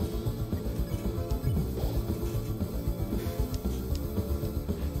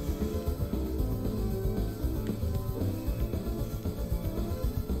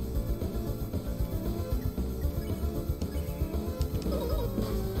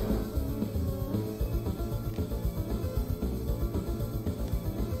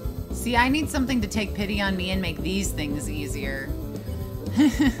 See, I need something to take pity on me and make these things easier.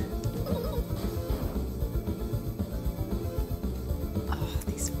 Oh,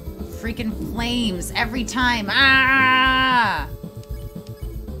 these freaking flames every time. Ah!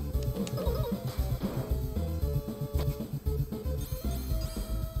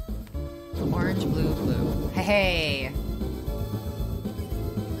 Orange, blue, blue. Hey.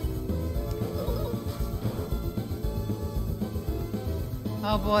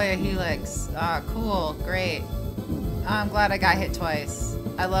 Oh boy, a helix. Ah, cool, great. I'm glad I got hit twice.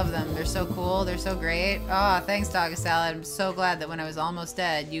 I love them. They're so cool. They're so great. Oh, thanks, Dog Salad. I'm so glad that when I was almost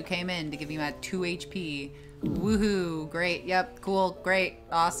dead, you came in to give me my 2 HP. Woohoo. Great. Yep. Cool. Great.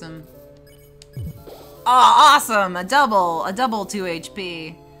 Awesome. Oh, awesome. A double 2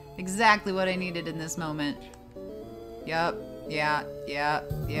 HP. Exactly what I needed in this moment. Yep. Yeah. Yeah,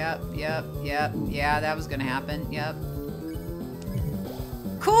 that was gonna happen. Yep.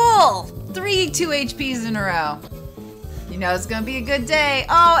 Cool! 3 2 HPs in a row. You know it's gonna be a good day.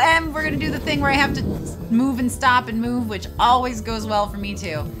 Oh, and we're gonna do the thing where I have to move and stop and move, which always goes well for me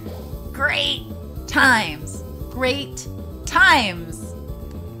too. Great times. Great times.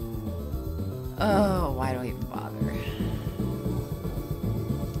 Oh, why do I even bother?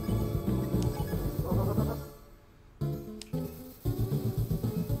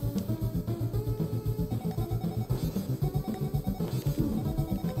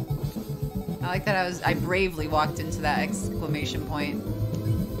 I like that I bravely walked into that exclamation point.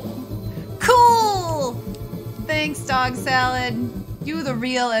 Cool! Thanks, Dog Salad. You the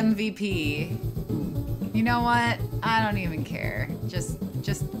real MVP. You know what? I don't even care. Just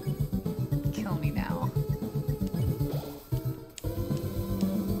kill me now.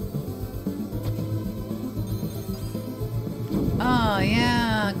 Oh,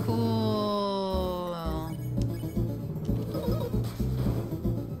 yeah, cool.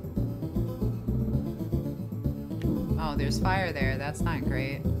 fire there. That's not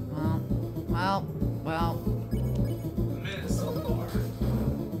great. Well. Minutes so far.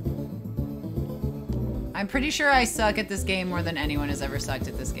 I'm pretty sure I suck at this game more than anyone has ever sucked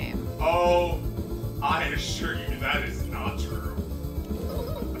at this game. Oh, I assure you that is not true.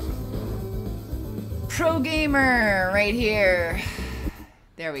 Pro gamer right here.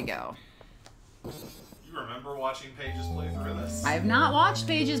 There we go. You remember watching Paige's playthrough of this? I have not watched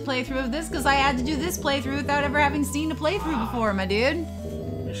Paige's playthrough of this because I had to do this playthrough without ever having seen a playthrough before, my dude.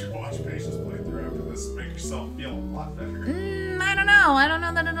 You should watch Paige's playthrough after this to make yourself feel a lot better. I don't know. I don't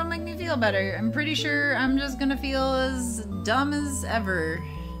know that it'll make me feel better. I'm pretty sure I'm just gonna feel as dumb as ever.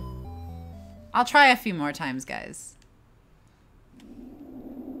 I'll try a few more times, guys.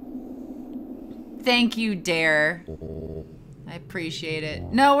 Thank you, Dare. I appreciate it.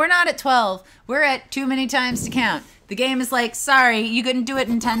 No, we're not at 12. We're at too many times to count. The game is like, sorry, you couldn't do it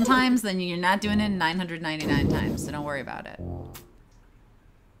in 10 times, then you're not doing it in 999 times, so don't worry about it.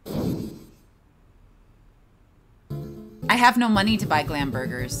 I have no money to buy glam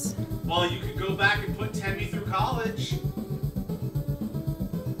burgers. Well, you could go back and put Temmie through college.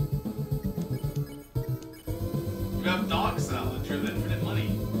 You have dog salad. You have infinite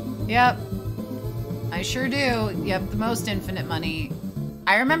money. Yep. I sure do. Yep, the most infinite money.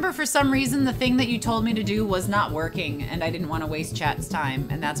 I remember for some reason the thing that you told me to do was not working, and I didn't want to waste chat's time,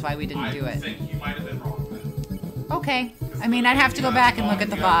 and that's why we didn't do it. I think you might have been wrong then. Okay. I mean, I'd have to go back and look at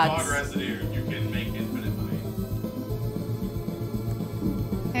the Dog VODs. residue. You can make infinite money.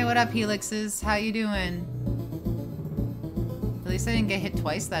 Hey, what up, Helixes? How you doing? At least I didn't get hit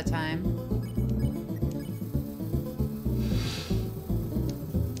twice that time.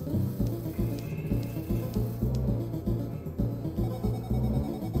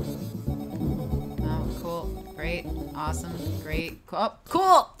 Great. Awesome. Great. Oh,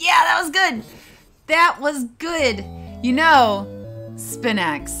 cool. Yeah, that was good. That was good. You know,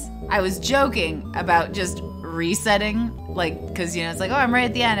 Spinax, I was joking about just resetting. Like, because, you know, it's like, oh, I'm right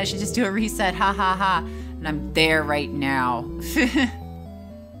at the end. I should just do a reset. Ha, ha, ha. And I'm there right now.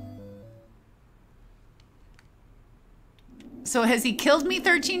 So has he killed me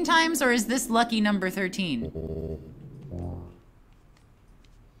 13 times, or is this lucky number 13?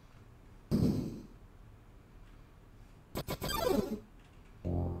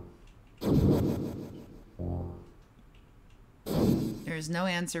 There's no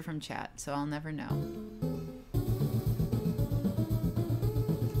answer from chat, so I'll never know.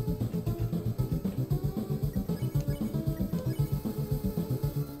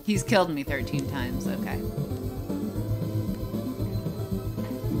 He's killed me 13 times, okay.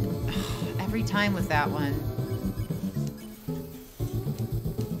 Every time with that one.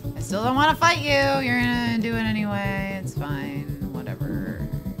 I still don't want to fight you. You're gonna do it anyway. It's fine. Whatever.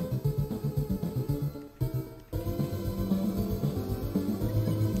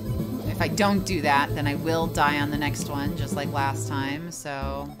 If I don't do that, then I will die on the next one, just like last time,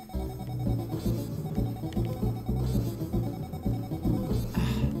 so...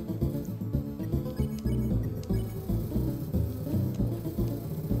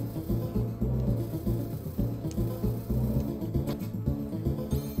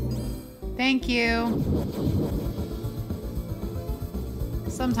 Thank you.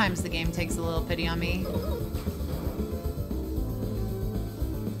 Sometimes the game takes a little pity on me.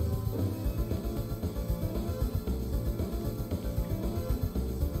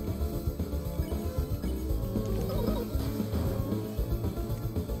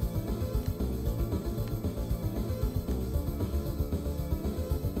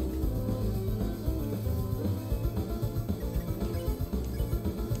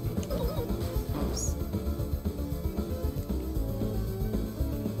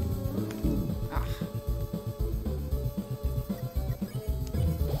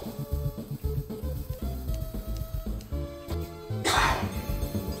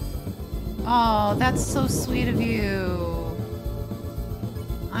 Oh, that's so sweet of you.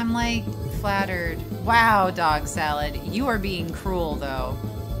 I'm like flattered. Wow, dog salad. You are being cruel though.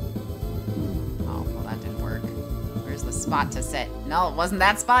 Oh, well that didn't work. Where's the spot to sit? No, it wasn't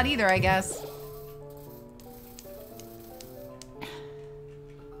that spot either, I guess.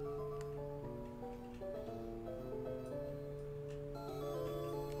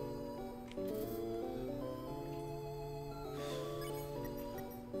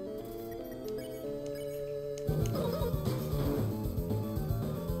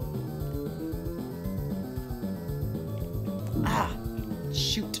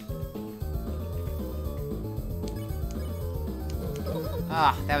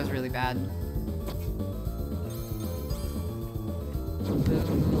 Ah, that was really bad.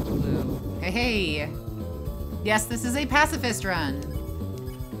 Blue. Hey, hey! Yes, this is a pacifist run.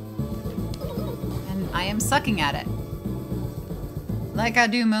 And I am sucking at it. Like I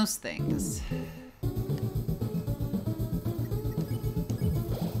do most things.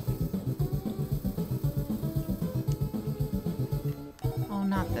 Oh,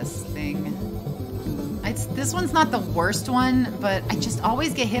 not this thing. This one's not the worst one, but I just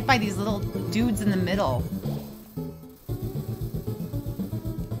always get hit by these little dudes in the middle.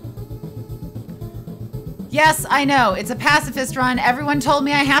 Yes, I know. It's a pacifist run. Everyone told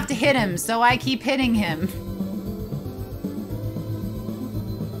me I have to hit him, so I keep hitting him.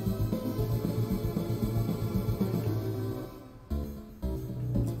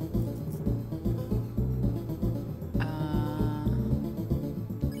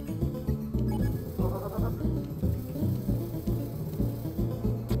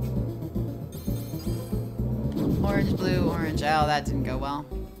 Orange, blue, orange. Oh, that didn't go well.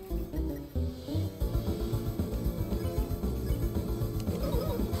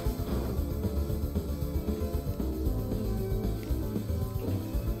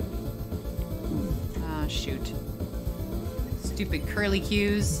 Oh, shoot. Stupid curly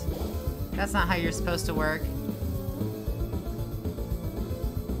cues. That's not how you're supposed to work.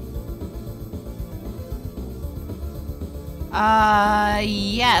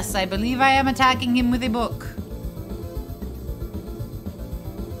 Yes, I believe I am attacking him with a book.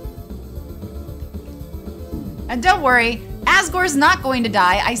 And don't worry, Asgore's not going to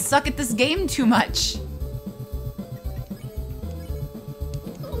die. I suck at this game too much.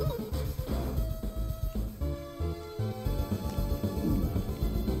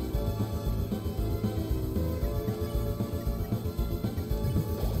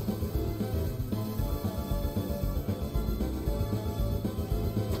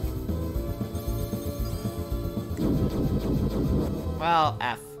 Well,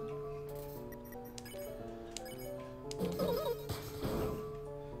 F.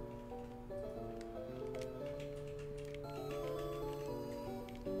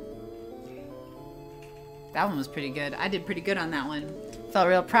 That one was pretty good. I did pretty good on that one. Felt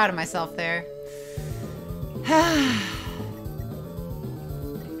real proud of myself there.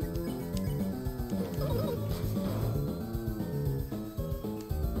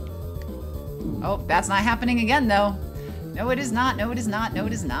 Oh, that's not happening again, though. No, it is not. No, it is not. No,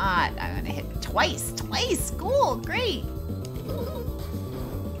 it is not. I'm gonna hit it twice. Twice. Cool. Great.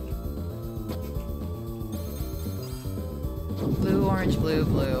 Blue, orange, blue,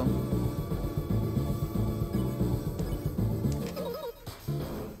 blue.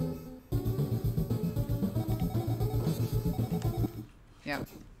 Yep.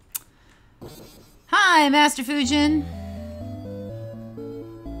 Hi, Master Fujin.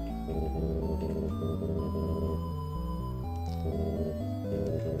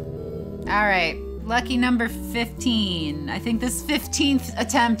 All right, lucky number 15. I think this 15th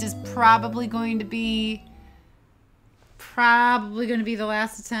attempt is probably going to be the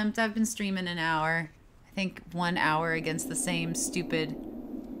last attempt. I've been streaming an hour. I think 1 hour against the same stupid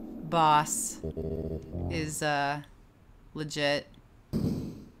boss is legit.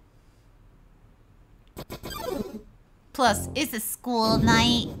 Plus, it's a school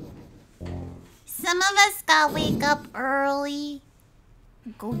night. Some of us gotta wake up early,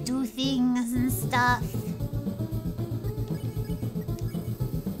 go do things and stuff.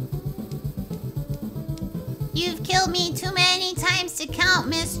 You've killed me too many times to count,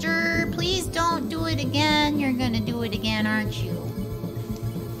 mister. Please don't do it again. You're gonna do it again, aren't you?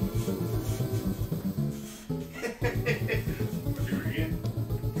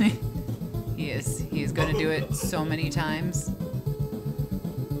 He is going to do it so many times.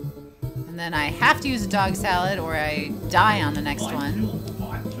 And then I have to use a dog salad or I die on the next one.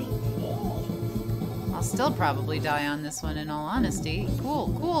 I'll still probably die on this one in all honesty.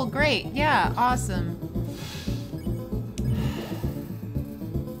 Cool, cool, great. Yeah, awesome.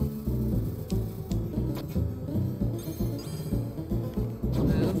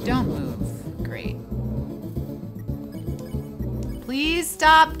 Move, don't move. Great. Please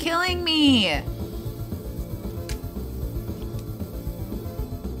stop killing me!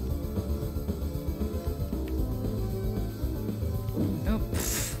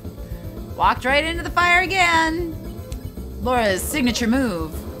 Oops. Walked right into the fire again! Laura's signature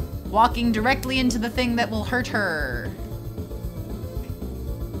move. Walking directly into the thing that will hurt her.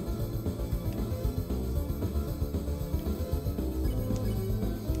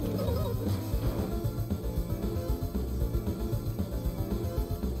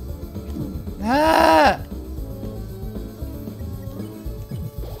 Ah!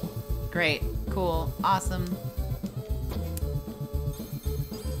 Great. Cool. Awesome.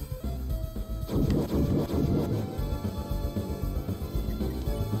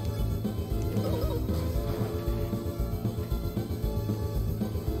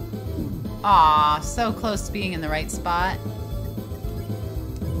 Aw, so close to being in the right spot.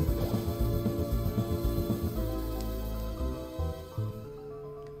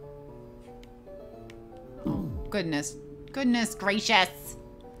 Oh, goodness. Goodness gracious.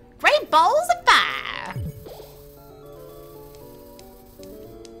 Great balls of fire!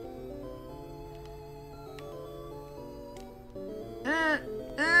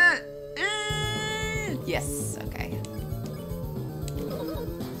 Yes, okay.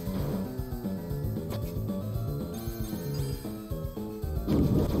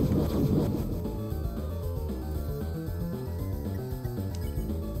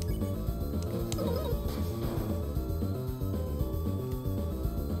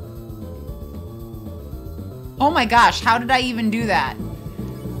 Oh my gosh, how did I even do that?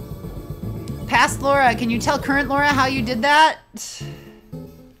 Past Laura, can you tell current Laura how you did that?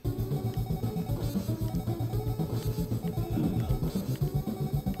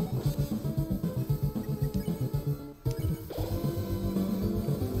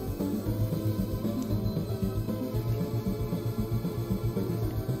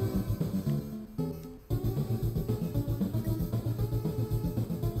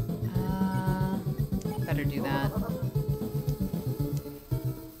 Better do that.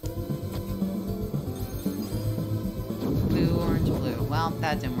 Blue, orange, blue. Well,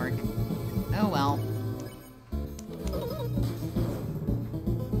 that didn't work. Oh well.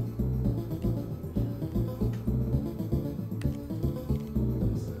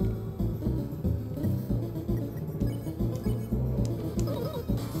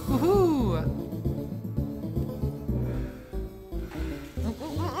 Woohoo!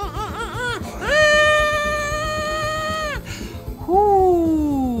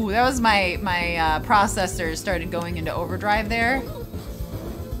 Ooh, that was my processor started going into overdrive there.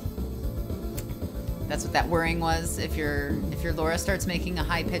 That's what that whirring was. If your Laura starts making a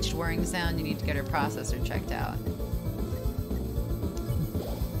high-pitched whirring sound, you need to get her processor checked out.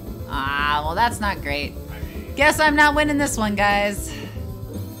 Ah, well that's not great. Guess I'm not winning this one, guys.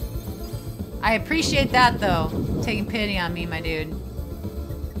 I appreciate that though. Taking pity on me, my dude.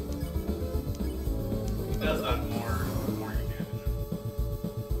 Does that more you damage him.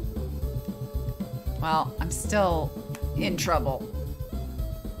 Well, I'm still in trouble.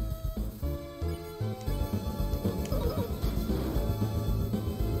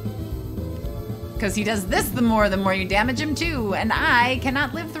 Because he does this the more you damage him too, and I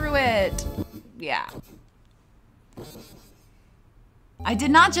cannot live through it. Yeah. I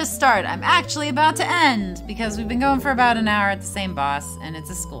did not just start, I'm actually about to end, because we've been going for about an hour at the same boss, and it's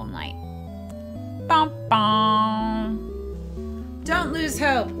a school night. Bum, bum. Don't lose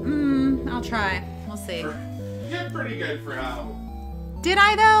hope. I'll try. We'll see. You did pretty good for how Did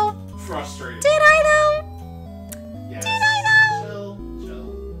I though? frustrating. Did I though? Yes. Did I though?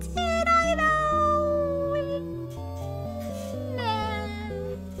 Chill. Did I though?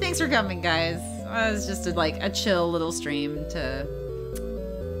 Thanks for coming, guys. It was just a chill little stream to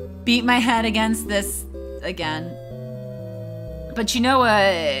beat my head against this again. But you know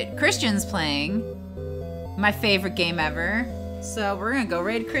what Christian's playing? My favorite game ever. So we're gonna go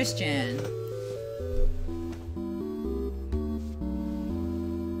raid Christian.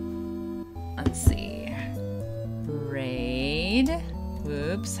 Let's see. Raid.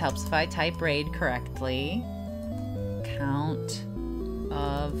 Whoops. Helps if I type raid correctly. Count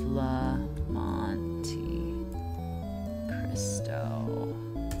of La Monte Cristo.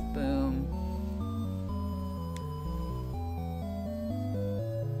 Boom.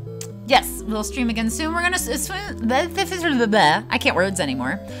 Yes, we'll stream again soon. We're gonna I can't words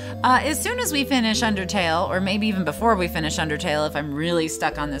anymore. As soon as we finish Undertale, or maybe even before we finish Undertale, if I'm really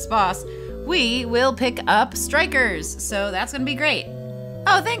stuck on this boss, we will pick up Strikers. So that's gonna be great.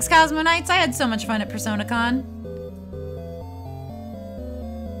 Oh, thanks, Cosmo Knights. I had so much fun at PersonaCon.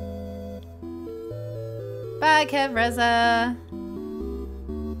 Bye, Kev Reza.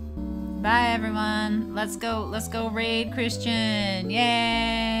 Bye, everyone. Let's go raid Christian.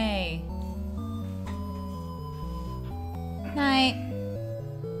 Yay!